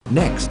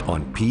Next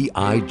on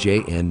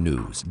PIJN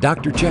News,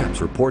 Dr.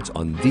 Chaps reports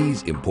on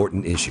these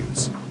important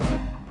issues.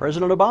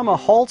 President Obama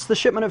halts the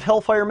shipment of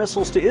Hellfire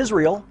missiles to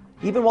Israel,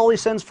 even while he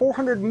sends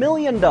 $400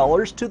 million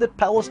to the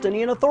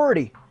Palestinian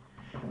Authority.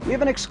 We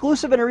have an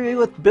exclusive interview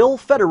with Bill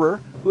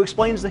Federer, who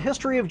explains the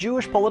history of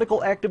Jewish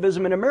political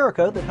activism in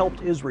America that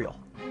helped Israel.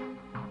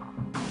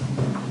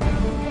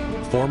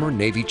 Former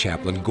Navy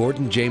chaplain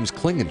Gordon James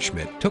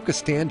Klingenschmitt took a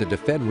stand to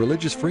defend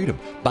religious freedom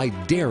by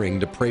daring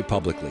to pray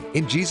publicly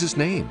in Jesus'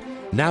 name.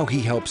 Now he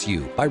helps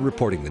you by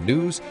reporting the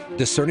news,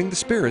 discerning the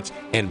spirits,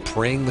 and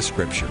praying the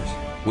scriptures.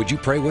 Would you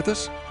pray with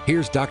us?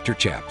 Here's Dr.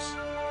 Chaps.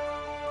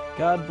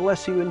 God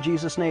bless you in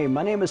Jesus' name.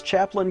 My name is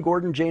Chaplain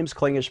Gordon James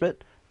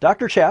Klingenschmitt,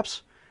 Dr.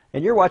 Chaps,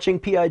 and you're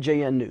watching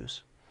PIJN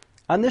News.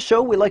 On this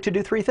show, we like to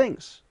do three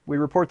things. We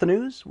report the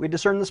news, we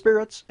discern the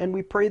spirits, and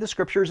we pray the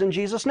scriptures in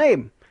Jesus'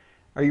 name.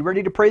 Are you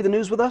ready to pray the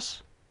news with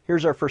us?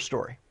 Here's our first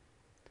story.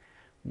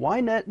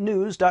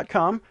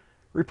 YNetNews.com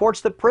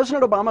reports that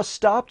President Obama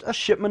stopped a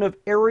shipment of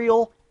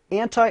aerial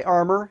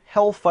anti-armor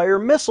Hellfire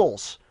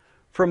missiles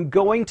from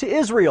going to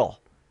Israel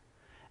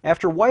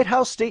after White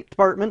House State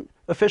Department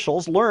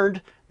officials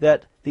learned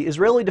that the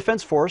Israeli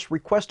Defense Force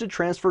requested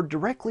transfer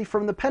directly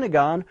from the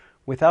Pentagon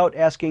without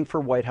asking for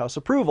White House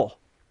approval.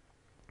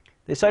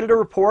 They cited a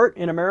report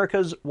in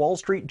America's Wall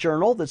Street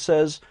Journal that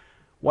says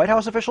White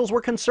House officials were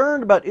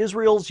concerned about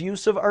Israel's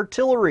use of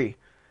artillery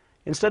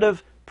instead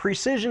of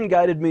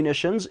precision-guided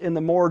munitions in the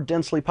more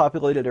densely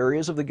populated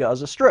areas of the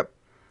Gaza Strip.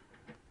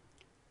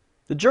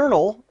 The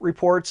Journal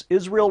reports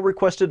Israel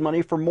requested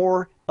money for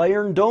more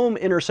Iron Dome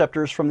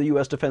interceptors from the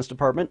U.S. Defense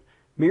Department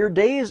mere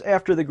days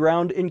after the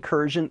ground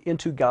incursion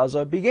into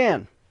Gaza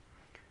began.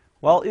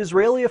 While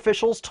Israeli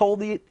officials told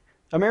the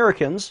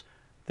Americans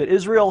that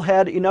Israel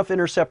had enough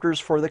interceptors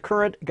for the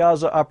current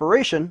Gaza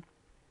operation,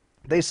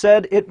 they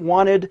said it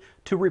wanted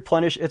to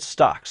replenish its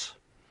stocks.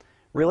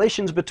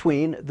 Relations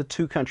between the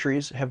two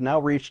countries have now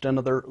reached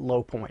another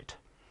low point.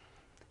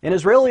 An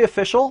Israeli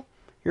official,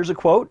 here's a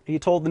quote, he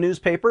told the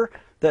newspaper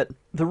that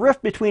the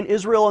rift between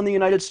Israel and the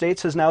United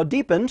States has now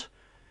deepened.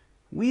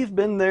 We've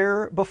been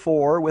there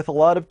before with a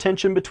lot of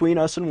tension between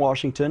us and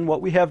Washington.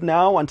 What we have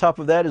now on top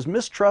of that is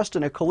mistrust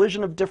and a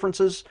collision of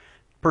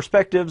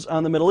perspectives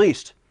on the Middle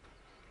East.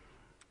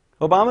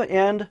 Obama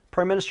and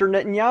Prime Minister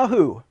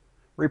Netanyahu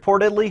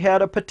reportedly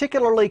had a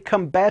particularly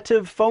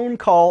combative phone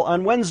call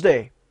on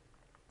Wednesday.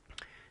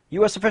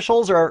 U.S.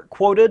 officials are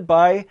quoted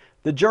by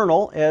the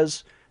Journal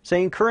as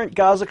saying current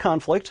Gaza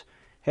conflict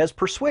has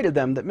persuaded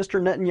them that Mr.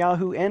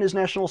 Netanyahu and his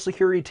national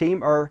security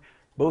team are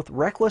both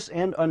reckless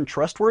and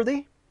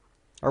untrustworthy.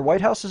 Our White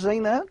House is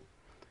saying that.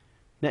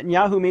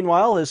 Netanyahu,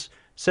 meanwhile, is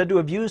said to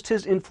have used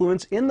his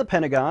influence in the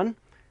Pentagon,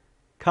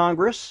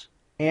 Congress,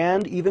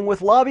 and even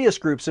with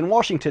lobbyist groups in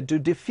Washington to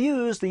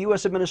diffuse the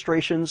U.S.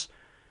 administration's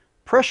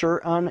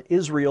pressure on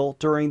Israel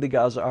during the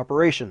Gaza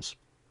operations.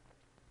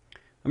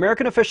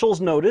 American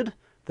officials noted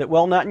that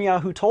while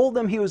Netanyahu told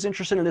them he was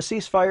interested in a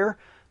ceasefire,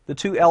 the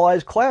two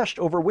allies clashed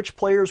over which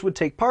players would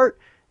take part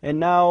and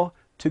now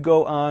to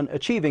go on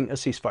achieving a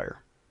ceasefire.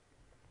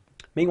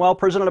 Meanwhile,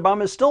 President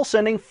Obama is still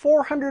sending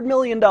 $400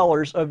 million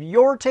of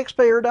your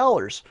taxpayer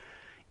dollars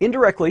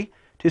indirectly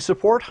to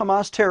support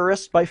Hamas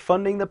terrorists by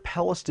funding the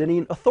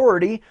Palestinian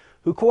Authority,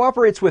 who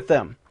cooperates with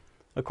them,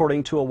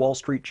 according to a Wall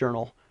Street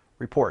Journal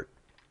report.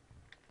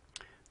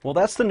 Well,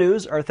 that's the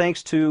news. Our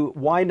thanks to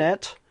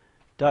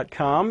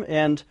YNet.com.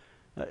 And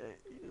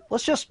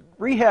let's just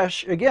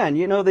rehash again.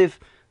 You know, the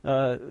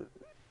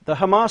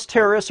Hamas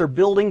terrorists are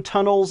building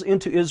tunnels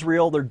into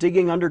Israel. They're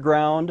digging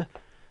underground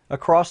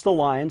across the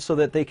line so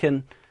that they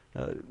can,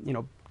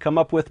 come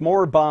up with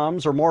more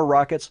bombs or more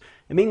rockets.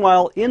 And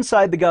meanwhile,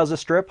 inside the Gaza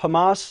Strip,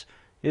 Hamas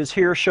is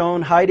here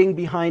shown hiding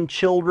behind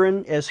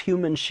children as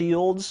human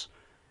shields.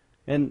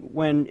 And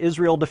when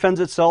Israel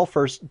defends itself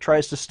or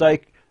tries to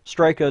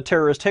strike a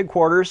terrorist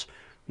headquarters,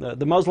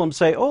 the Muslims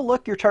say, oh,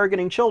 look, you're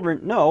targeting children.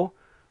 No,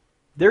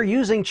 they're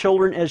using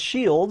children as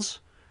shields.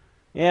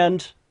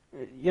 And,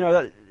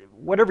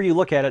 whatever you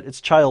look at it,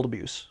 it's child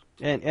abuse.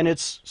 And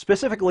it's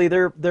specifically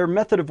their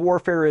method of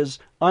warfare is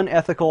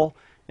unethical,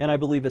 and I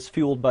believe it's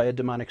fueled by a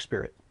demonic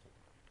spirit.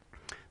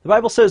 The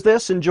Bible says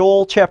this in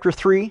Joel chapter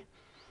 3,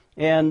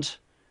 and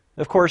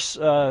of course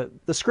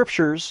the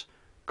scriptures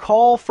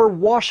call for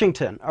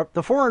Washington,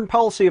 the foreign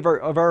policy of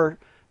our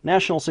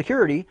national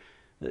security,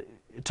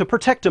 to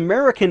protect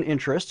American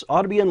interests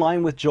ought to be in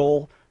line with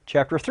Joel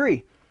chapter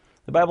 3.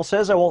 The Bible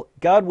says,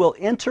 God will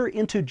enter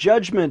into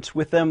judgment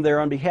with them there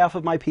on behalf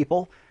of my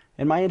people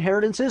and my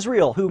inheritance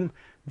Israel, whom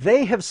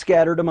they have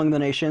scattered among the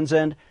nations,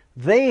 and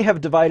they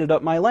have divided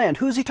up my land.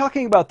 Who's he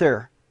talking about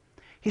there?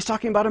 He's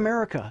talking about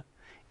America.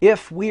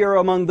 If we are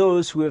among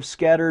those who have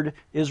scattered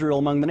Israel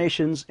among the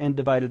nations and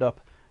divided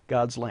up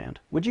God's land.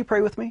 Would you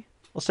pray with me?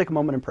 Let's take a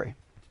moment and pray.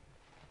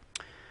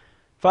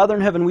 Father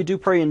in heaven, we do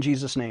pray in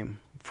Jesus' name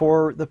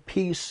for the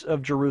peace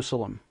of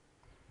Jerusalem.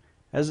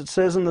 As it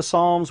says in the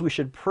Psalms, we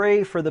should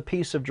pray for the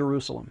peace of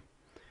Jerusalem.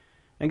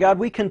 And God,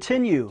 we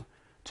continue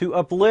to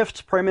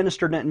uplift Prime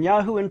Minister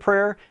Netanyahu in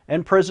prayer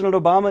and President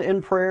Obama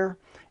in prayer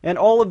and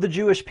all of the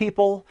Jewish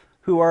people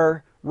who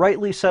are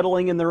rightly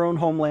settling in their own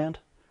homeland.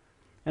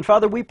 And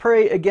Father, we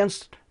pray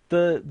against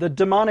the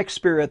demonic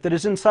spirit that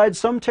is inside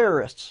some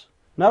terrorists,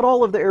 not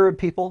all of the Arab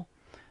people,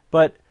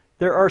 but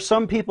there are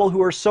some people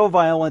who are so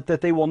violent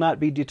that they will not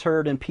be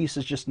deterred, and peace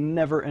is just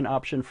never an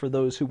option for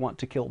those who want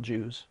to kill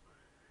Jews.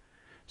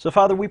 So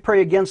Father, we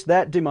pray against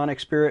that demonic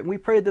spirit, and we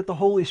pray that the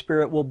Holy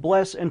Spirit will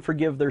bless and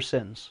forgive their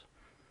sins.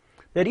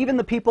 That even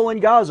the people in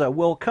Gaza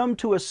will come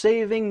to a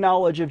saving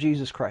knowledge of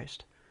Jesus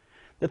Christ.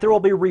 That there will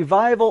be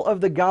revival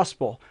of the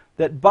gospel,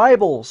 that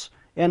Bibles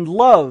and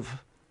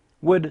love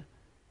would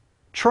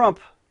trump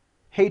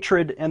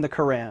hatred and the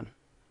Quran.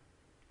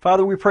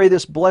 Father, we pray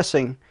this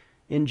blessing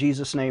in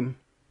Jesus' name.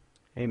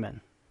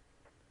 Amen.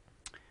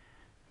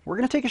 We're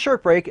going to take a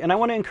short break, and I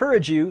want to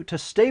encourage you to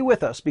stay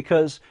with us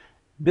because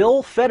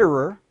Bill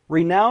Federer,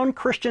 renowned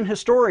Christian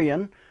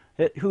historian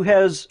who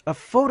has a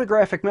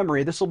photographic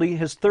memory, this will be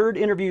his third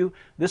interview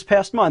this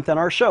past month on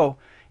our show,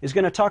 is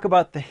going to talk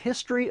about the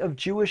history of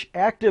Jewish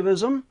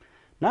activism,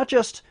 not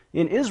just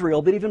in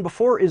Israel, but even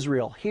before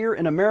Israel, here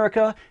in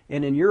America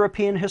and in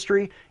European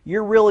history.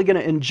 You're really going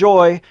to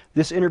enjoy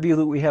this interview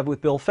that we have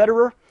with Bill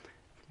Federer.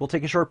 We'll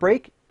take a short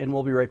break, and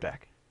we'll be right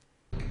back.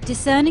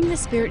 Discerning the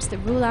spirits that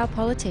rule our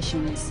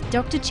politicians,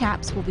 Dr.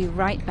 Chaps will be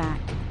right back.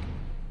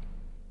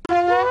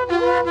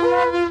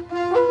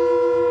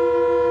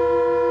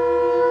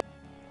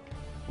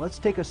 Let's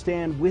take a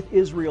stand with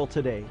Israel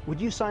today. Would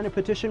you sign a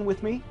petition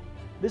with me?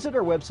 Visit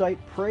our website,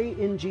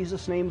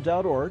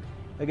 prayinjesusname.org.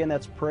 Again,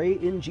 that's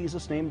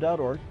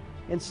prayinjesusname.org.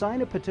 And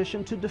sign a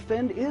petition to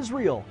defend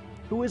Israel,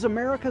 who is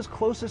America's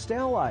closest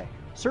ally,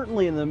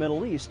 certainly in the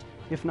Middle East,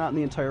 if not in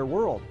the entire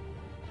world.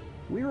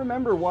 We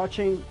remember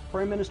watching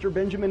Prime Minister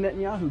Benjamin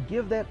Netanyahu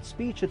give that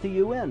speech at the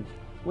UN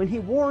when he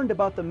warned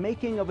about the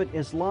making of an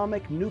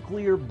Islamic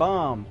nuclear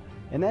bomb,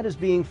 and that is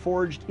being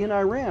forged in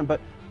Iran. But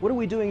what are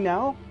we doing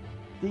now?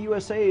 The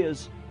USA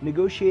is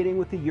negotiating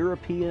with the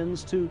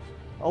Europeans to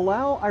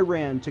allow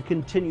Iran to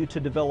continue to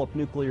develop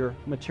nuclear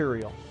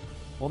material.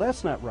 Well,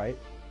 that's not right.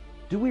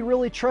 Do we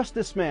really trust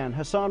this man,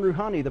 Hassan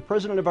Rouhani, the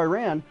president of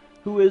Iran,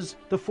 who is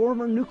the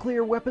former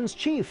nuclear weapons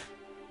chief?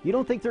 You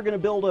don't think they're going to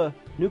build a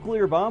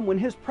nuclear bomb when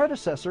his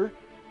predecessor,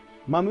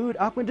 Mahmoud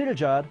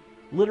Ahmadinejad,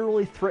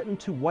 literally threatened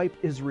to wipe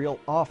Israel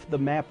off the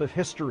map of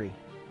history?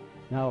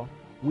 Now,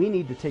 we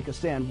need to take a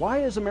stand. Why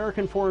is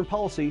American foreign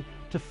policy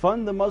to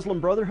fund the Muslim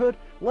Brotherhood?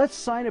 Let's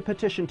sign a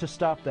petition to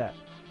stop that.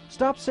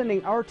 Stop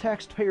sending our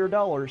taxpayer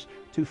dollars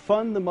to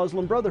fund the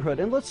Muslim Brotherhood.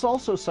 And let's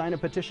also sign a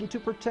petition to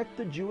protect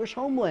the Jewish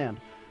homeland.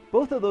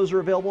 Both of those are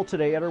available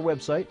today at our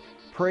website,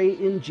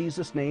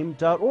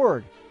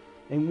 prayinjesusname.org.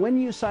 And when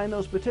you sign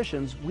those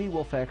petitions, we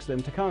will fax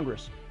them to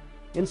Congress.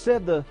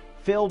 Instead, the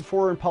failed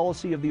foreign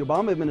policy of the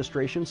Obama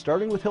administration,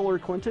 starting with Hillary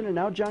Clinton and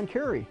now John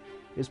Kerry,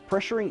 is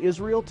pressuring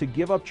Israel to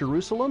give up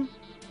Jerusalem.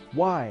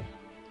 Why?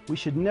 We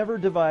should never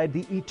divide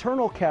the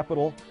eternal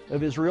capital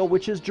of Israel,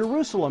 which is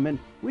Jerusalem, and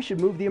we should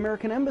move the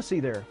American embassy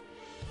there.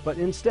 But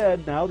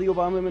instead, now the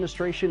Obama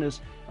administration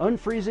is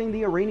unfreezing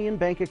the Iranian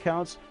bank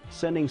accounts,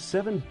 sending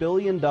 $7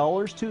 billion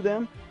to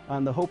them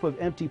on the hope of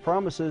empty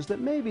promises that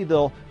maybe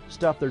they'll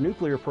stop their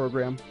nuclear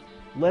program.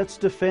 Let's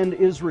defend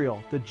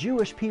Israel. The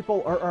Jewish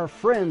people are our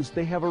friends.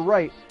 They have a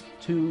right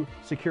to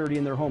security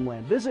in their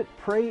homeland. Visit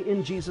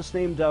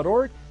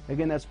prayinjesusname.org.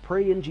 Again, that's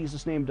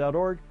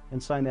prayinjesusname.org,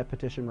 and sign that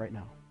petition right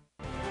now.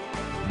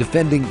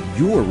 Defending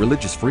your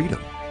religious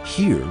freedom.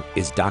 Here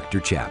is Dr.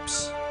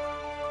 Chaps.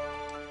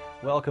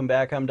 Welcome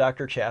back. I'm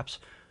Dr. Chaps.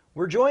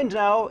 We're joined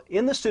now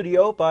in the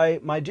studio by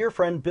my dear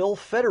friend Bill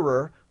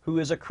Federer, who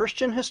is a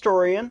Christian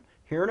historian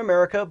here in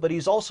America, but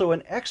he's also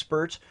an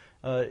expert,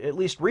 at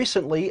least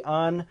recently,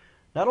 on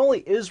not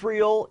only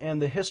Israel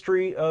and the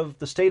history of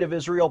the state of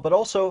Israel, but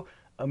also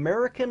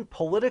American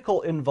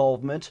political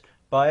involvement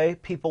by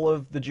people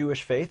of the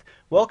Jewish faith.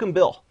 Welcome,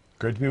 Bill.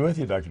 Great to be with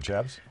you, Dr.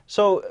 Chaps.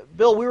 So,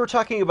 Bill, we were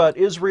talking about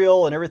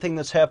Israel and everything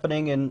that's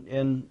happening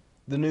in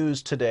the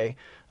news today.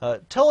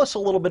 Tell us a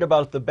little bit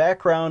about the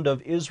background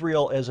of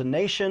Israel as a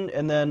nation,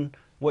 and then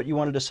what you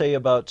wanted to say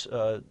about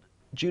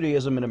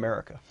Judaism in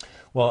America.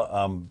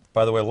 Well,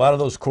 by the way, a lot of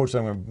those quotes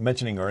I'm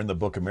mentioning are in the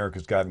book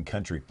America's God and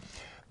Country.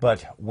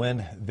 But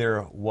when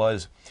there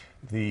was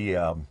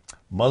the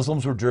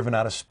Muslims were driven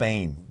out of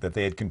Spain that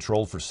they had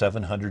controlled for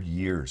 700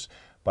 years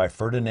by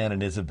Ferdinand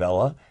and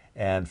Isabella,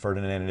 and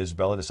Ferdinand and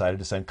Isabella decided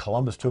to send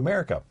Columbus to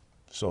America.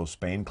 So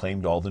Spain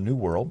claimed all the New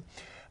World.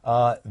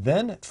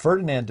 Then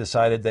Ferdinand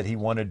decided that he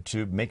wanted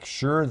to make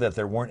sure that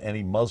there weren't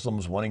any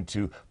Muslims wanting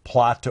to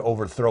plot to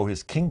overthrow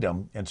his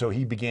kingdom, and so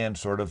he began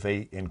sort of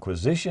an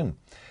inquisition.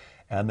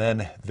 And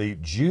then the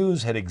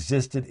Jews had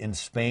existed in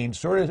Spain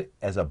sort of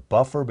as a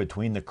buffer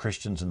between the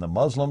Christians and the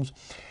Muslims.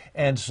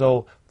 And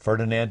so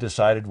Ferdinand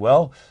decided,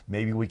 well,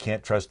 maybe we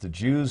can't trust the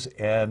Jews,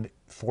 and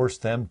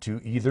forced them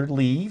to either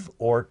leave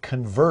or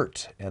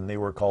convert. And they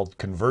were called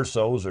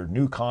conversos, or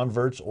new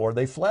converts, or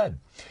they fled.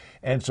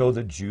 And so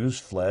the Jews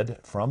fled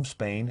from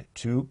Spain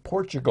to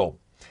Portugal.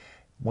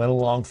 Went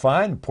along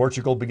fine.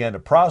 Portugal began to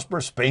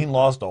prosper. Spain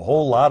lost a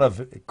whole lot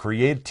of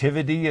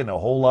creativity and a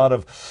whole lot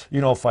of,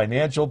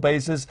 financial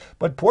basis.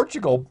 But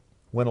Portugal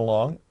went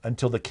along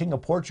until the King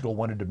of Portugal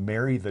wanted to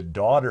marry the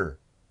daughter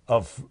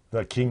of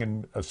the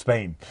King of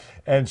Spain.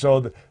 And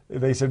so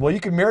they said, well, you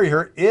can marry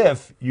her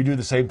if you do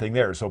the same thing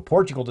there. So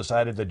Portugal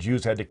decided the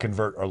Jews had to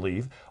convert or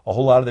leave. A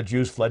whole lot of the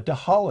Jews fled to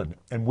Holland.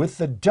 And with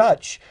the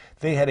Dutch,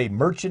 they had a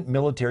merchant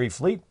military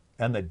fleet,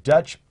 and the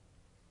Dutch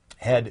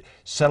had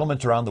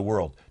settlements around the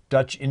world.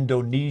 Dutch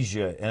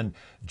Indonesia and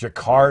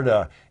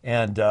Jakarta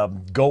and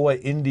Goa,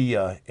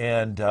 India,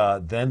 and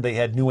then they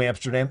had New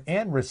Amsterdam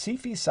and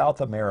Recife,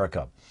 South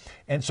America.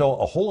 And so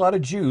a whole lot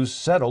of Jews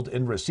settled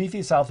in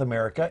Recife, South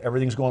America.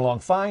 Everything's going along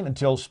fine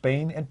until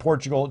Spain and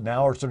Portugal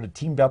now are sort of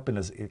teamed up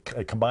in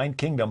a combined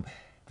kingdom.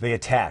 They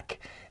attack.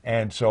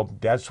 And so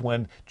that's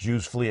when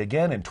Jews flee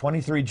again. And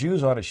 23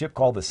 Jews on a ship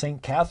called the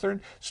St.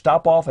 Catherine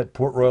stop off at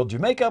Port Royal,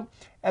 Jamaica,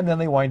 and then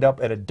they wind up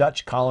at a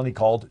Dutch colony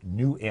called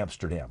New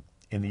Amsterdam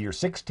in the year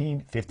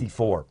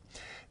 1654.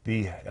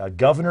 The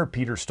governor,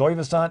 Peter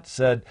Stuyvesant,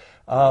 said,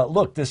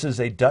 look, this is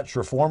a Dutch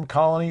reform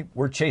colony.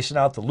 We're chasing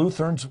out the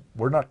Lutherans.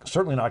 We're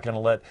certainly not going to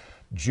let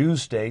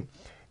Jews stay.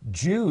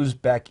 Jews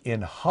back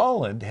in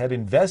Holland had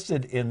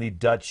invested in the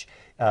Dutch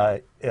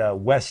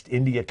West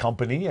India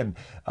Company and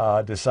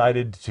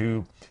decided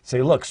to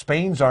say, look,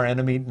 Spain's our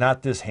enemy,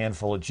 not this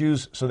handful of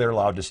Jews, so they're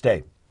allowed to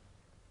stay.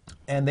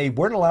 And they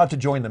weren't allowed to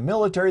join the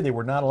military. They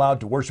were not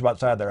allowed to worship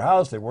outside their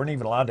house. They weren't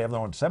even allowed to have their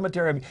own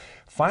cemetery. I mean,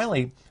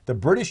 finally, the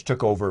British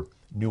took over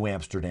New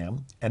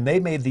Amsterdam, and they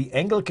made the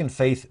Anglican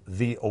faith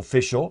the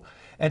official.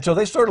 And so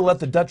they sort of let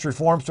the Dutch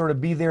reform sort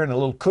of be there in a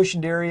little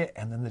cushioned area,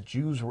 and then the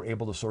Jews were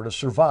able to sort of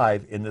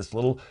survive in this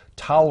little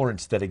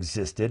tolerance that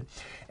existed.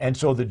 And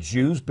so the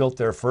Jews built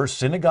their first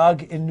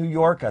synagogue in New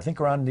York, I think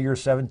around the year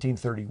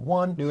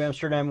 1731. New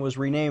Amsterdam was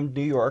renamed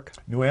New York.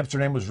 New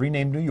Amsterdam was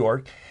renamed New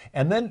York.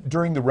 And then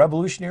during the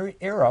Revolutionary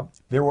era,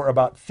 there were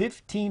about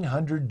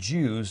 1,500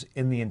 Jews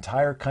in the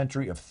entire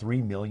country of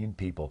 3 million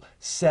people.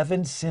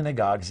 7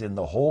 synagogues in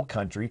the whole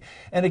country.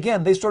 And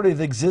again, they sort of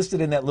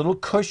existed in that little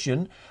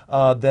cushion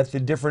that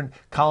the different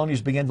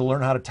colonies began to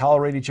learn how to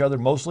tolerate each other,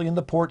 mostly in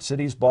the port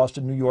cities,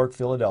 Boston, New York,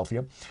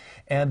 Philadelphia.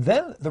 And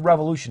then the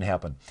revolution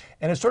happened.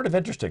 And it's sort of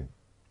interesting.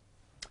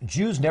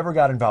 Jews never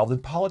got involved in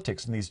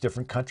politics in these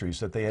different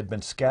countries that they had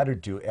been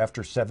scattered to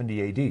after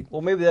 70 AD.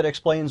 Well, maybe that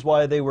explains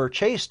why they were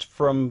chased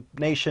from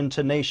nation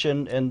to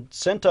nation and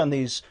sent on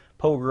these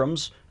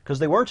pogroms, because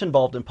they weren't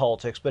involved in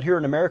politics. But here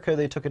in America,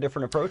 they took a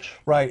different approach.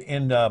 Right.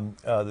 In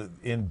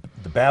the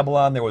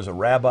Babylon, there was a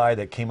rabbi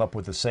that came up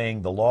with the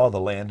saying, the law of the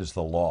land is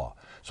the law.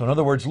 So in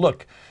other words,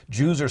 look,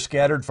 Jews are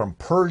scattered from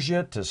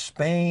Persia to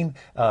Spain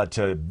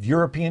to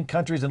European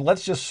countries, and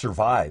let's just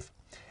survive.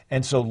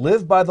 And so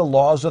live by the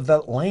laws of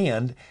that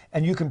land,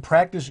 and you can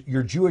practice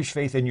your Jewish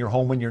faith in your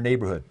home and your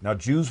neighborhood. Now,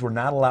 Jews were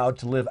not allowed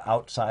to live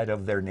outside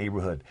of their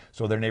neighborhood.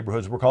 So their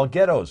neighborhoods were called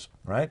ghettos,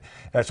 right?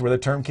 That's where the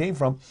term came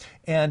from.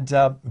 And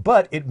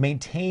but it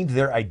maintained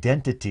their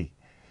identity.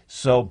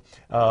 So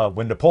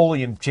when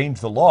Napoleon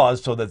changed the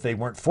laws so that they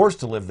weren't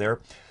forced to live there,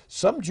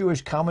 some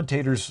Jewish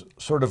commentators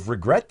sort of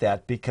regret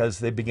that because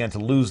they began to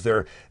lose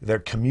their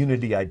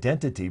community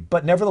identity.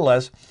 But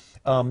nevertheless,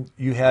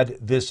 you had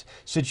this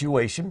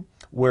situation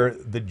where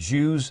the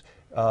Jews,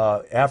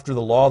 after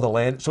the law of the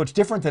land, so it's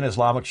different than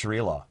Islamic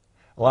Sharia law.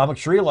 Islamic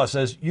Sharia law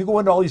says you go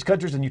into all these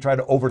countries and you try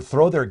to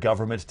overthrow their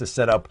governments to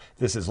set up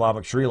this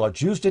Islamic Sharia law.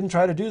 Jews didn't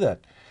try to do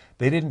that.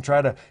 They didn't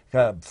try to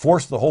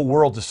force the whole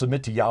world to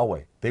submit to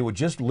Yahweh. They would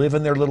just live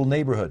in their little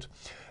neighborhoods.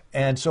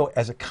 And so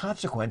as a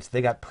consequence,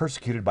 they got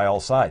persecuted by all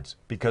sides,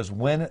 because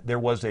when there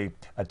was an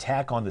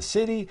attack on the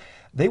city,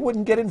 they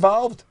wouldn't get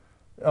involved.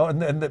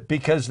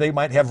 Because they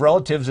might have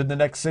relatives in the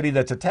next city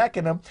that's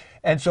attacking them.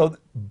 And so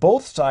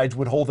both sides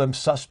would hold them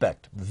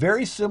suspect.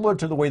 Very similar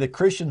to the way the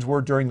Christians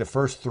were during the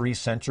first 3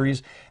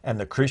 centuries, and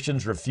the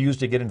Christians refused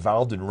to get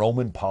involved in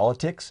Roman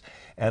politics,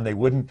 and they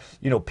wouldn't,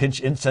 pinch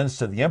incense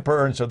to the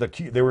emperor, and so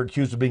they were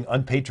accused of being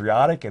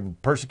unpatriotic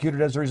and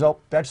persecuted as a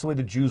result. That's the way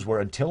the Jews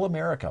were until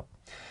America.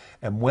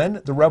 And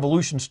when the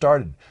revolution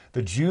started,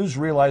 the Jews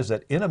realized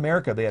that in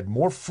America they had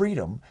more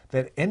freedom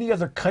than any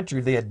other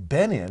country they had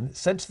been in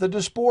since the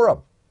diaspora,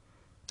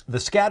 the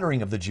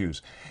scattering of the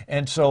Jews.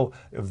 And so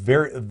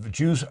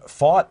Jews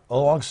fought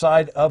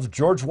alongside of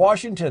George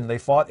Washington. They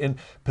fought in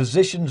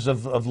positions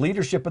of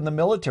leadership in the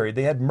military.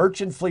 They had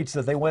merchant fleets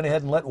that they went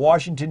ahead and let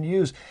Washington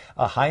use.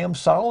 Chaim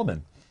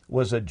Solomon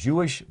was a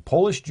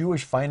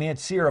Polish-Jewish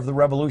financier of the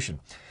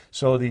revolution.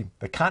 So the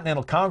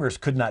Continental Congress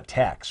could not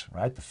tax,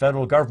 right? The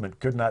federal government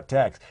could not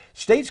tax.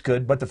 States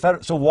could,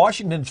 but so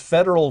Washington's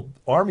federal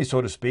army,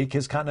 so to speak,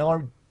 his Continental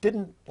Army,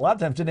 a lot of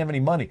times didn't have any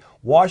money.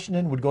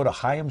 Washington would go to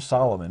Chaim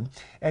Solomon,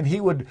 and he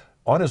would,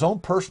 on his own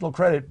personal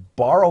credit,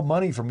 borrow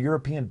money from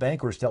European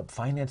bankers to help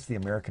finance the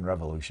American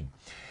Revolution.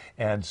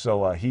 And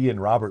so he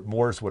and Robert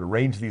Morris would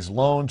arrange these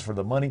loans for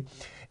the money.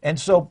 And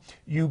so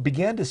you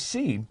began to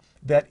see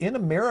that in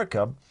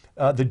America,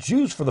 the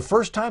Jews, for the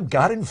first time,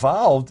 got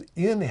involved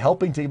in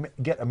helping to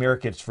get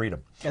America its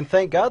freedom. And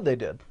thank God they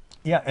did.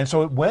 Yeah, and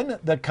so when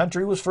the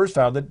country was first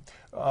founded,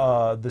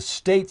 the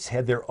states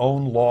had their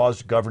own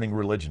laws governing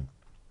religion.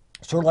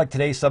 Sort of like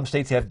today, some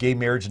states have gay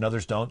marriage and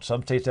others don't.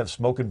 Some states have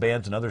smoking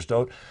bans and others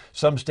don't.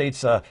 Some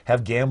states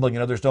have gambling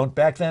and others don't.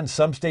 Back then,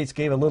 some states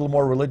gave a little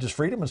more religious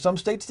freedom and some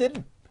states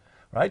didn't,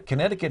 right?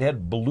 Connecticut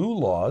had blue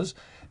laws,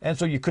 and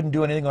so you couldn't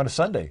do anything on a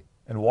Sunday.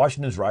 And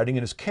Washington's riding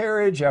in his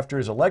carriage after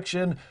his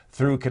election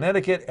through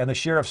Connecticut, and the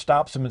sheriff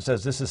stops him and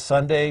says, "This is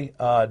Sunday,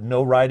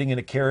 no riding in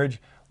a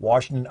carriage."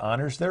 Washington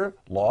honors their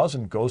laws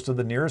and goes to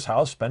the nearest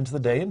house, spends the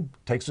day, and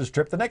takes his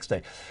trip the next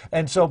day.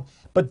 And so,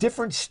 but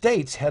different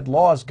states had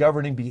laws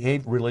governing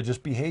religious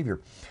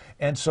behavior.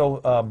 And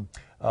so,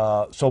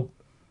 it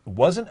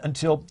wasn't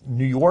until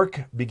New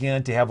York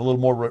began to have a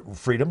little more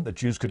freedom that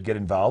Jews could get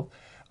involved.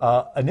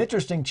 An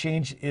interesting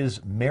change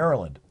is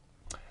Maryland.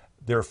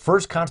 Their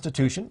first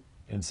constitution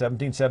in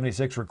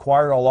 1776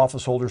 required all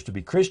office holders to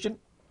be Christian.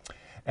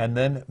 And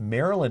then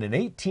Maryland in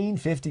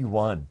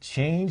 1851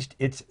 changed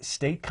its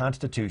state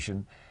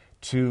constitution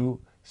to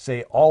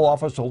say all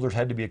office holders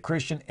had to be a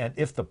Christian, and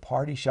if the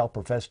party shall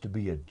profess to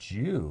be a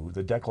Jew,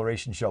 the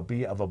declaration shall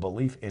be of a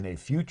belief in a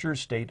future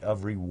state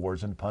of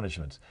rewards and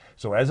punishments.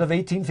 So as of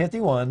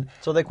 1851...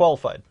 So they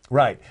qualified.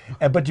 Right.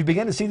 But you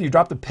begin to see that you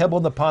drop the pebble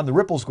in the pond, the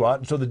ripples go out,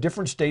 and so the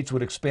different states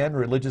would expand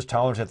religious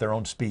tolerance at their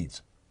own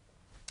speeds.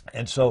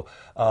 And so,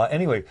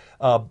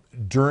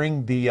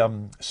 during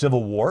the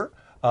Civil War,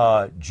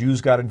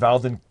 Jews got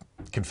involved in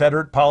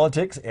Confederate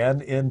politics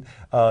and in,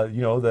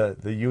 the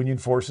Union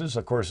forces.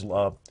 Of course,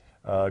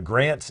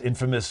 Grant's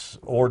infamous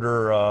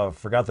order,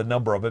 forgot the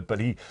number of it,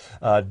 but he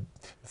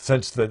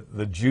sensed that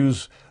the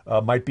Jews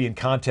might be in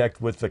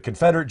contact with the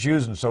Confederate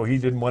Jews, and so he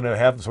didn't want to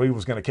have them, so he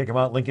was going to kick them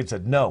out. Lincoln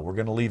said, no, we're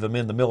going to leave them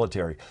in the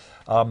military.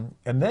 And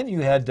then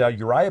you had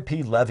Uriah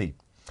P. Levy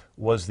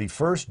was the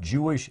first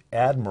Jewish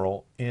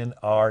admiral in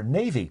our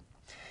Navy.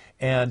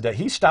 And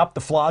he stopped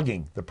the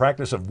flogging, the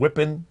practice of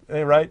whipping,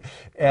 right?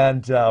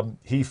 And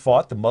he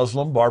fought the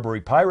Muslim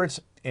Barbary pirates,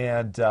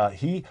 and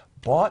he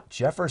bought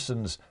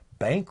Jefferson's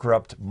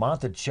bankrupt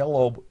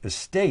Monticello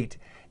estate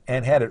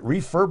and had it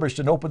refurbished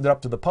and opened it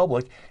up to the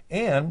public.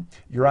 And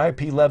Uriah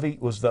P. Levy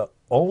was the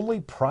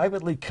only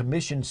privately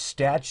commissioned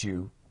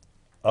statue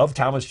of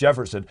Thomas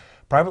Jefferson,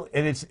 privately,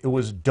 and it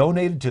was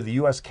donated to the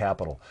U.S.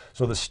 Capitol.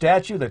 So the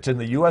statue that's in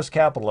the U.S.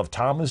 Capitol of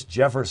Thomas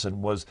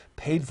Jefferson was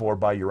paid for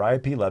by Uriah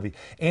P. Levy.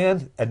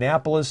 And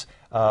Annapolis,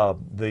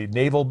 the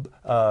naval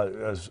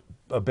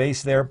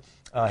base there,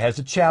 has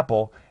a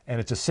chapel, and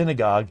it's a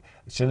synagogue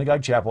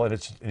chapel, and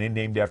it's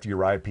named after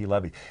Uriah P.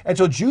 Levy. And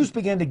so Jews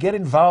began to get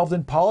involved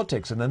in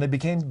politics, and then they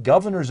became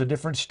governors of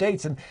different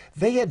states, and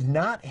they had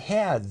not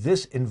had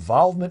this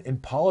involvement in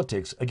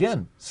politics,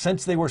 again,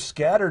 since they were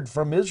scattered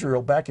from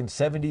Israel back in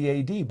 70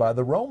 A.D. by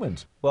the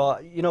Romans. Well,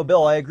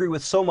 Bill, I agree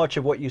with so much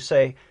of what you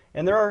say,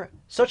 and there are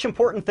such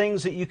important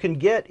things that you can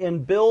get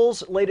in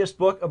Bill's latest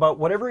book about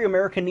what every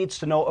American needs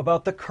to know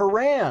about the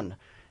Quran.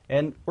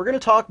 And we're going to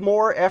talk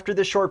more after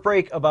this short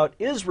break about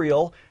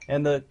Israel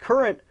and the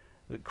current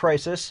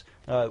crisis.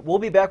 We'll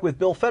be back with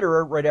Bill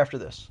Federer right after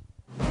this.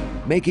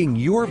 Making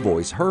your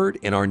voice heard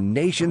in our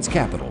nation's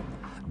capital.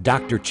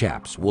 Dr.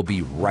 Chaps will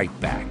be right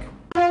back.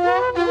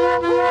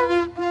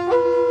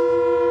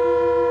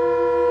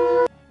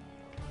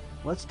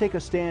 Let's take a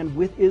stand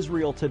with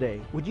Israel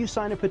today. Would you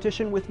sign a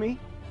petition with me?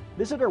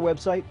 Visit our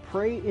website,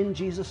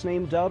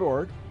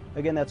 prayinjesusname.org.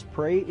 Again, that's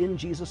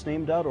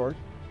prayinjesusname.org.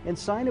 And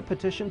sign a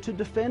petition to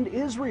defend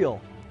Israel,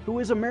 who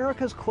is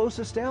America's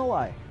closest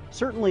ally,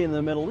 certainly in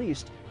the Middle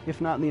East, if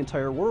not in the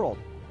entire world.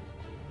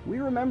 We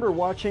remember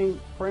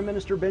watching Prime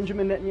Minister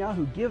Benjamin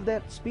Netanyahu give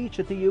that speech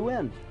at the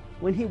UN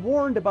when he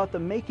warned about the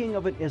making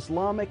of an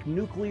Islamic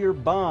nuclear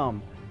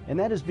bomb, and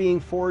that is being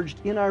forged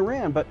in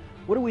Iran. But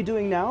what are we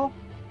doing now?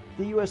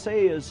 The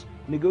USA is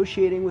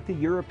negotiating with the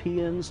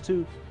Europeans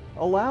to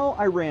allow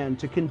Iran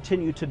to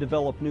continue to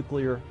develop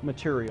nuclear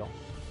material.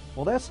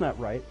 Well, that's not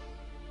right.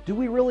 Do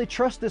we really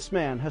trust this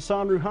man,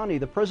 Hassan Rouhani,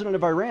 the president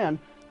of Iran,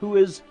 who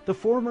is the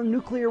former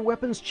nuclear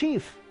weapons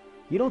chief?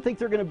 You don't think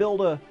they're going to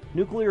build a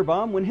nuclear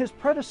bomb when his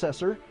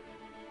predecessor,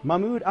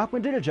 Mahmoud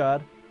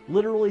Ahmadinejad,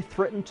 literally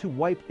threatened to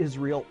wipe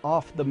Israel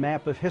off the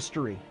map of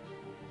history?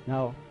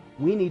 Now,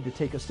 we need to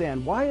take a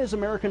stand. Why is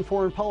American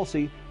foreign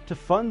policy to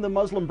fund the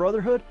Muslim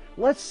Brotherhood?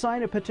 Let's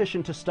sign a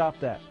petition to stop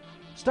that.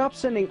 Stop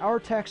sending our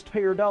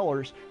taxpayer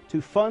dollars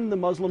to fund the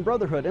Muslim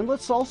Brotherhood. And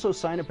let's also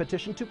sign a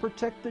petition to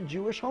protect the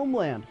Jewish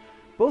homeland.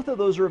 Both of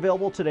those are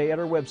available today at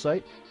our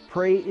website,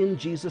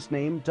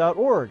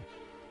 prayinjesusname.org.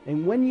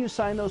 And when you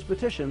sign those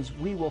petitions,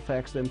 we will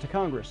fax them to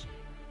Congress.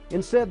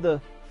 Instead,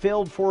 the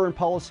failed foreign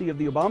policy of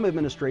the Obama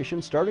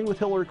administration, starting with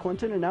Hillary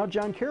Clinton and now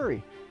John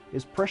Kerry,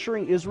 is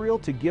pressuring Israel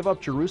to give up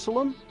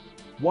Jerusalem.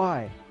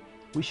 Why?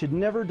 We should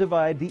never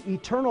divide the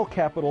eternal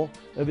capital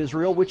of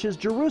Israel, which is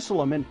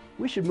Jerusalem, and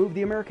we should move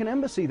the American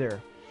embassy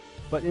there.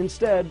 But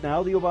instead,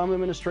 now the Obama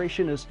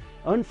administration is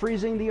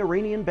unfreezing the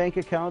Iranian bank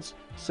accounts,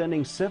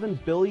 sending $7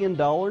 billion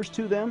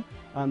to them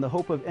on the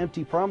hope of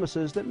empty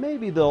promises that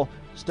maybe they'll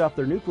stop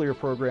their nuclear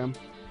program.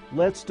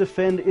 Let's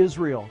defend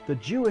Israel. The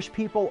Jewish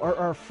people are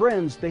our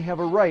friends. They have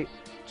a right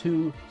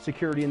to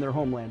security in their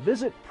homeland.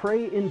 Visit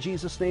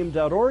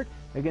prayinjesusname.org.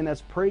 Again,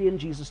 that's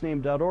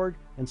prayinjesusname.org,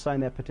 and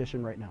sign that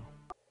petition right now.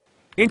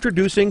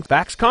 Introducing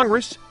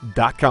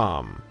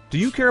FaxCongress.com. Do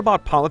you care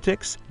about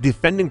politics,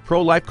 defending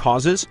pro-life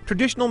causes,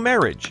 traditional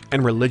marriage,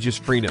 and religious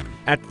freedom?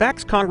 At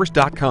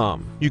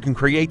FaxCongress.com, you can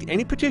create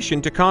any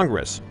petition to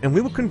Congress, and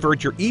we will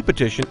convert your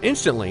e-petition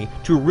instantly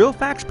to real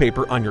fax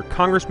paper on your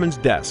congressman's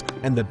desk.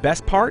 And the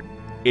best part?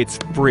 It's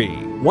free.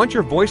 Want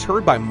your voice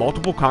heard by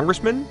multiple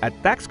congressmen? At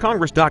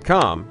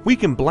FaxCongress.com, we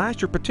can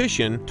blast your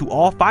petition to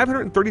all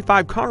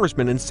 535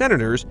 congressmen and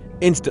senators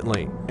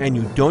instantly. And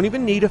you don't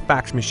even need a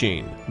fax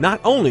machine. Not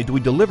only do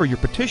we deliver your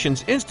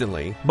petitions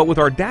instantly, but with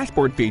our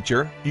dashboard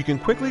feature, you can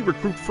quickly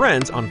recruit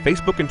friends on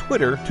Facebook and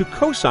Twitter to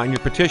co-sign your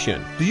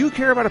petition. Do you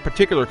care about a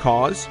particular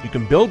cause? You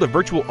can build a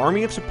virtual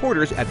army of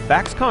supporters at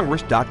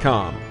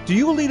FaxCongress.com. Do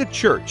you lead a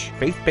church,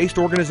 faith-based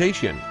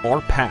organization, or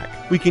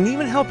PAC? We can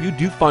even help you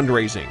do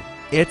fundraising.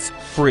 It's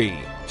free.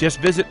 Just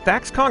visit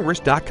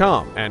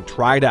FaxCongress.com and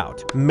try it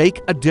out.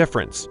 Make a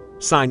difference.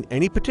 Sign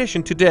any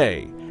petition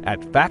today at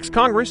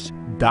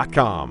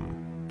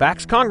FaxCongress.com.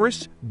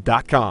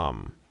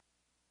 FaxCongress.com.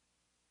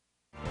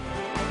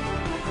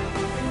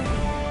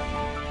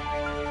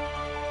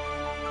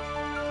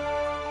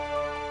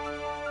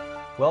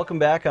 Welcome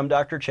back. I'm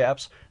Dr.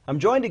 Chaps. I'm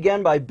joined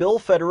again by Bill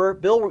Federer.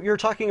 Bill, you're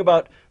talking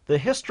about the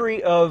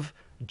history of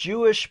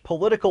Jewish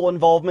political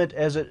involvement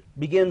as it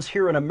begins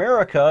here in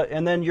America,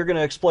 and then you're going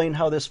to explain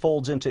how this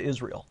folds into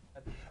Israel.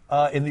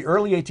 In the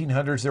early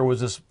 1800s, there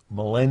was this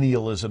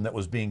millennialism that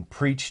was being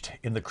preached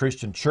in the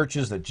Christian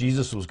churches that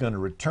Jesus was going to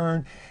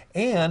return,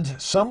 and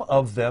some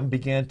of them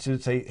began to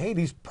say, hey,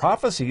 these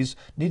prophecies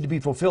need to be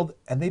fulfilled,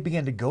 and they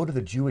began to go to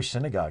the Jewish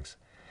synagogues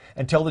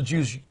and tell the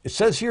Jews, it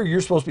says here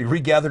you're supposed to be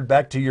regathered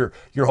back to your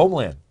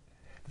homeland.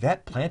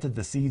 That planted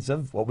the seeds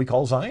of what we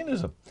call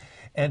Zionism.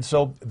 And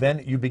so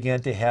then you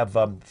began to have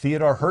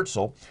Theodor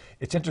Herzl.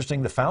 It's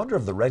interesting, the founder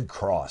of the Red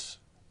Cross,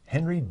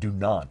 Henry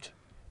Dunant,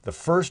 the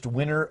first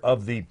winner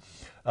of the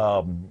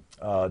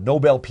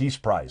Nobel Peace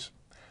Prize.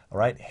 All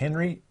right,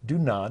 Henry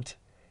Dunant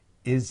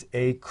is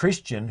a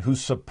Christian who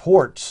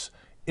supports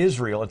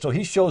Israel. And so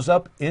he shows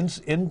up in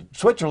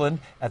Switzerland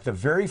at the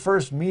very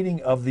first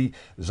meeting of the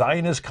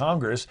Zionist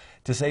Congress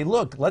to say,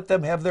 look, let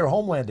them have their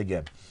homeland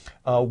again.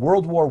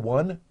 World War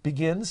I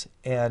begins,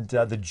 and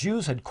the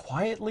Jews had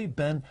quietly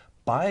been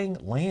buying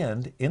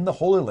land in the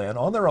Holy Land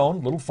on their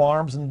own, little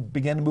farms, and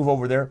began to move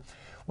over there.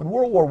 When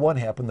World War I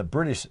happened, the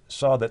British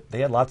saw that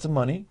they had lots of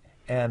money,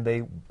 and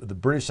the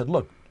British said,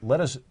 look,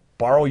 let us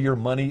borrow your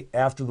money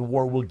after the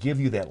war. We'll give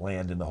you that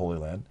land in the Holy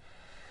Land.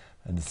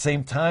 And at the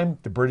same time,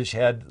 the British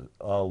had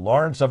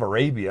Lawrence of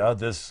Arabia,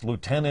 this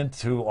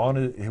lieutenant who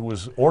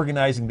was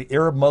organizing the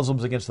Arab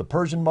Muslims against the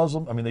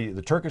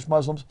the Turkish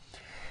Muslims.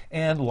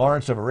 And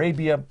Lawrence of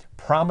Arabia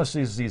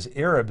promises these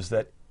Arabs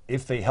that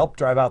if they help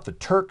drive out the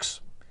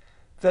Turks,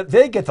 that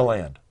they get the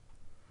land.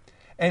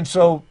 And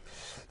so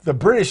the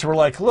British were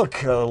like,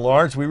 look,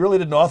 Lawrence, we really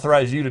didn't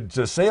authorize you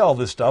to say all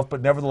this stuff,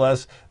 but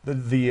nevertheless,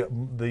 the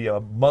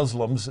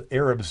Muslims,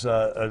 Arabs,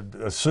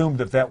 assumed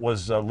that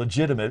was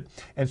legitimate.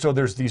 And so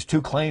there's these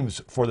two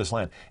claims for this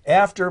land.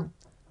 After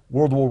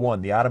World War I,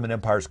 the Ottoman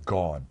Empire's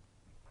gone.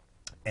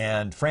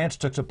 And France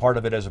took a part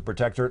of it as a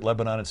protectorate.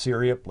 Lebanon and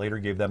Syria later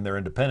gave them their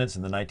independence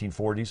in the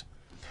 1940s.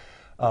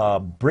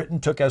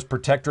 Britain took as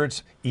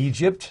protectorates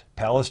Egypt,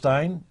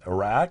 Palestine,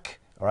 Iraq,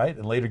 all right,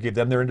 and later gave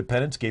them their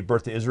independence, gave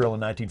birth to Israel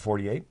in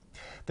 1948.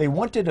 They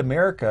wanted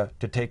America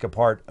to take a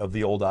part of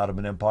the old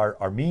Ottoman Empire,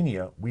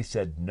 Armenia. We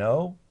said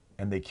no,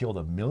 and they killed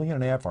 1.5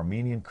 million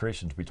Armenian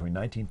Christians between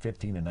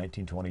 1915 and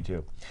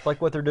 1922.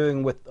 Like what they're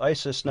doing with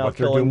ISIS now,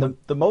 killing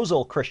the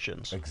Mosul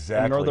Christians in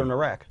northern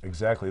Iraq.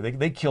 Exactly.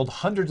 They killed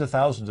hundreds of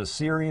thousands of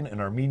Syrian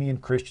and Armenian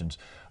Christians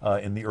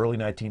in the early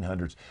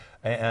 1900s.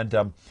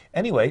 And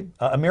anyway,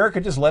 America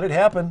just let it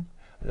happen.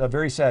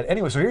 Very sad.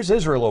 Anyway, so here's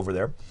Israel over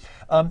there.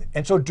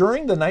 And so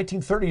during the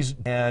 1930s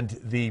and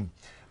the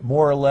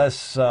more or less,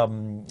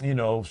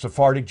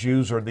 Sephardic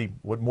Jews, or the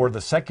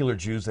secular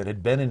Jews that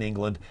had been in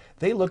England,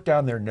 they looked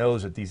down their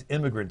nose at these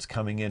immigrants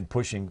coming in,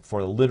 pushing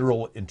for a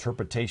literal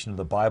interpretation of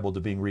the Bible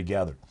to being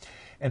regathered.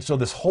 And so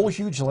this whole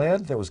huge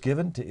land that was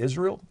given to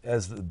Israel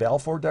as the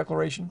Balfour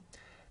Declaration,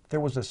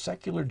 there was a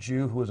secular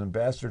Jew who was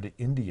ambassador to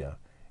India,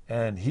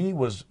 and he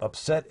was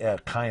upset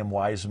at Chaim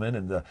Weizmann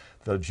and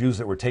the Jews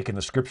that were taking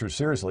the scriptures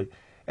seriously.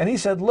 And he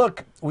said,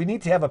 look, we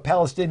need to have a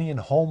Palestinian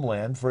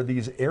homeland for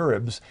these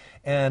Arabs,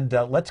 and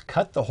let's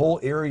cut the whole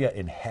area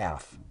in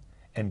half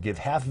and give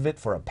half of it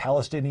for a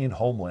Palestinian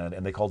homeland.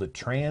 And they called it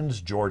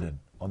Transjordan,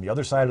 on the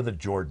other side of the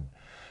Jordan.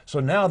 So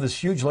now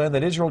this huge land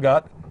that Israel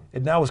got,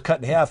 it now was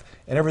cut in half,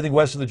 and everything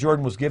west of the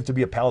Jordan was given to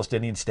be a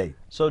Palestinian state.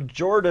 So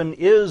Jordan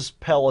is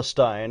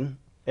Palestine,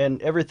 and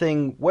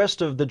everything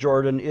west of the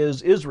Jordan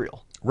is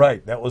Israel.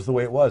 Right, that was the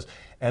way it was.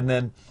 And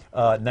then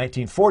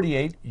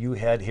 1948, you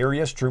had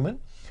Harry S. Truman.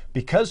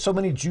 Because so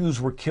many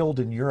Jews were killed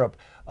in Europe,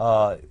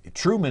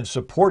 Truman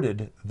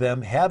supported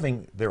them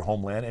having their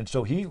homeland, and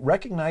so he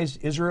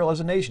recognized Israel as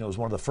a nation. It was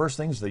one of the first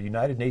things the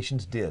United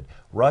Nations did.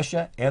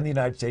 Russia and the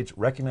United States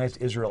recognized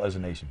Israel as a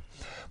nation.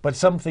 But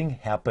something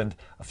happened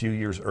a few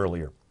years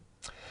earlier.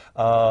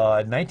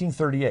 In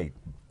 1938,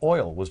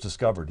 oil was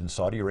discovered in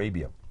Saudi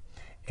Arabia.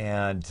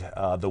 And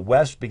the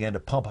West began to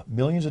pump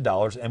millions of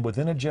dollars, and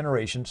within a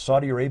generation,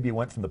 Saudi Arabia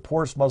went from the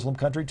poorest Muslim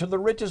country to the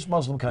richest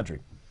Muslim country.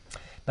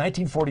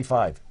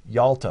 1945,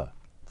 Yalta.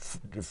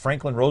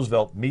 Franklin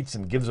Roosevelt meets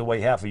and gives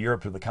away half of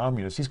Europe to the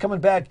communists. He's coming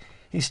back.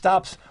 He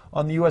stops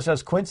on the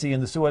USS Quincy in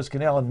the Suez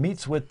Canal and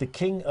meets with the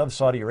king of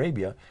Saudi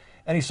Arabia.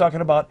 And he's talking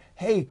about,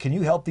 hey, can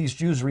you help these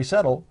Jews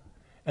resettle?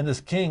 And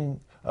this king,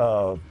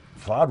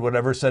 Fahd,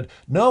 whatever, said,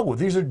 no,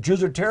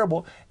 Jews are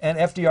terrible. And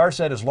FDR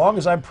said, as long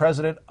as I'm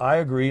president, I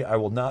agree, I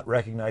will not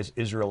recognize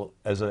Israel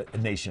as a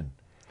nation.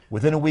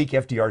 Within a week,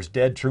 FDR's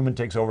dead. Truman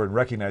takes over and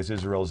recognizes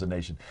Israel as a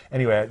nation.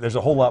 Anyway, there's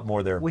a whole lot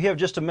more there. We have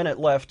just a minute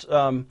left.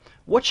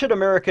 What should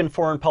American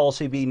foreign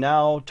policy be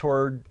now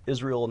toward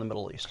Israel and the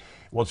Middle East?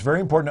 Well, it's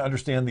very important to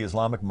understand the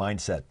Islamic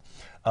mindset.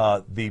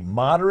 The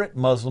moderate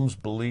Muslims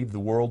believe the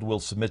world will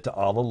submit to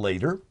Allah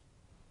later.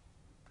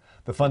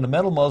 The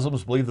fundamental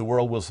Muslims believe the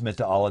world will submit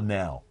to Allah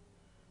now.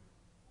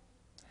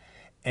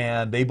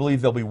 And they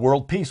believe there'll be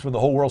world peace when the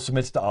whole world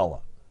submits to Allah.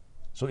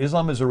 So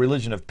Islam is a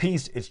religion of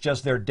peace. It's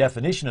just their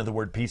definition of the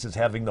word peace is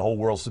having the whole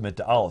world submit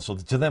to Allah. So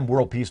to them,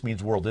 world peace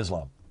means world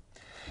Islam.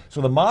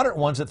 So the moderate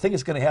ones that think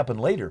it's going to happen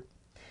later,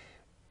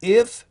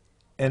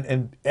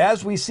 and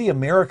as we see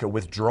America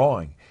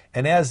withdrawing,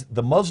 and as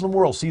the Muslim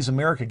world sees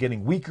America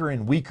getting weaker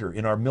and weaker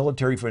in our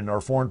military and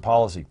our foreign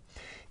policy,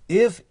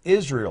 if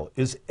Israel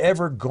is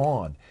ever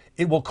gone,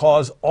 it will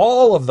cause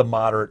all of the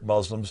moderate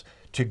Muslims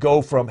to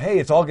go from, hey,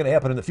 it's all going to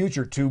happen in the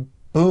future, to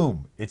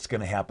boom, it's going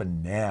to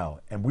happen now.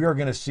 And we are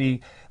going to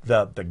see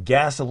the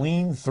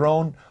gasoline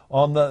thrown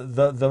on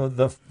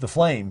the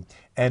flame,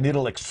 and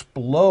it'll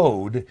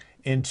explode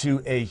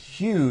into a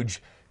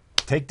huge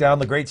take down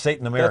the great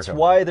Satan America. That's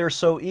why they're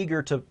so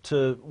eager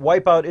to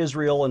wipe out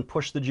Israel and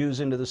push the Jews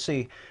into the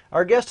sea.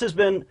 Our guest has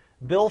been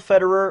Bill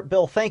Federer.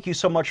 Bill, thank you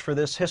so much for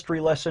this history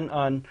lesson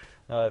on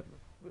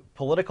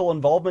political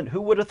involvement.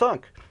 Who would have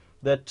thunk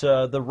that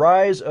the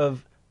rise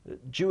of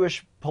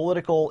Jewish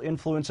political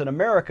influence in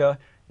America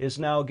is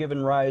now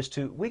given rise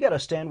to, we got to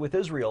stand with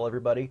Israel,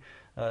 everybody.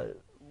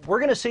 We're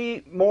going to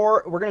see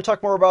more. We're going to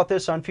talk more about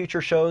this on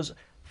future shows.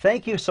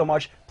 Thank you so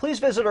much. Please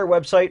visit our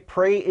website,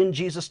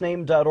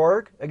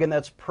 prayinjesusname.org. Again,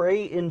 that's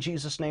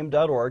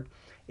prayinjesusname.org.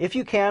 If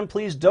you can,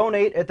 please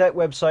donate at that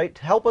website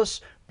to help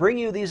us bring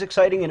you these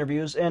exciting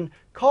interviews, and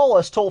call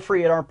us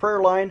toll-free at our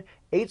prayer line,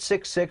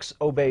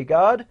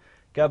 866-OBEY-GOD.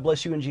 God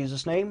bless you in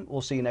Jesus' name.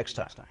 We'll see you next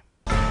time.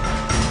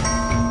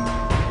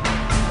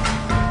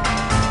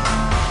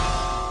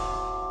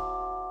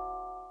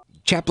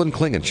 Chaplain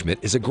Klingenschmitt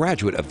is a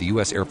graduate of the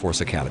U.S. Air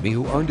Force Academy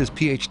who earned his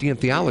Ph.D. in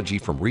theology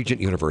from Regent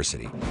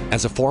University.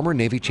 As a former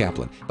Navy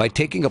chaplain, by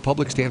taking a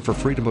public stand for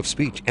freedom of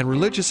speech and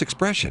religious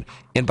expression,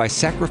 and by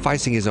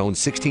sacrificing his own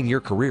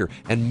 16-year career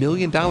and $1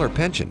 million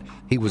pension,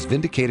 he was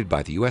vindicated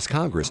by the U.S.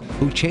 Congress,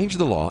 who changed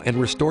the law and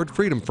restored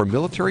freedom for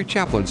military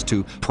chaplains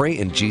to pray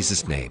in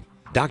Jesus' name.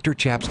 Dr.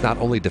 Chaps not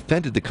only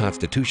defended the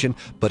Constitution,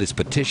 but his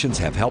petitions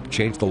have helped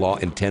change the law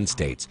in 10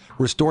 states,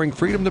 restoring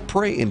freedom to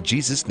pray in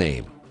Jesus'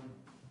 name.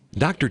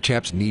 Dr.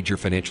 Chaps needs your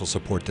financial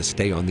support to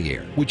stay on the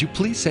air. Would you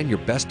please send your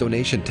best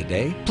donation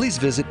today? Please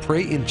visit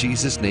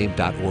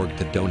prayinjesusname.org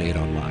to donate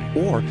online.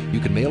 Or you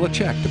can mail a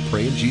check to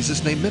Pray in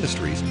Jesus' Name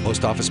Ministries,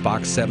 Post Office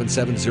Box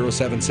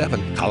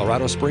 77077,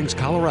 Colorado Springs,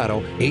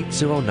 Colorado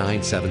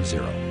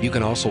 80970. You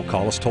can also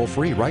call us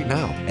toll-free right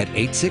now at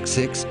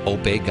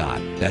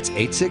 866-OBEY-GOD. That's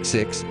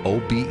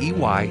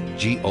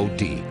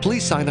 866-OBEYGOD.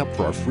 Please sign up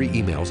for our free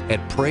emails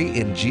at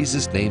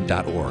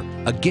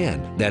prayinjesusname.org.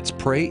 Again, that's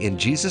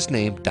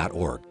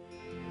prayinjesusname.org.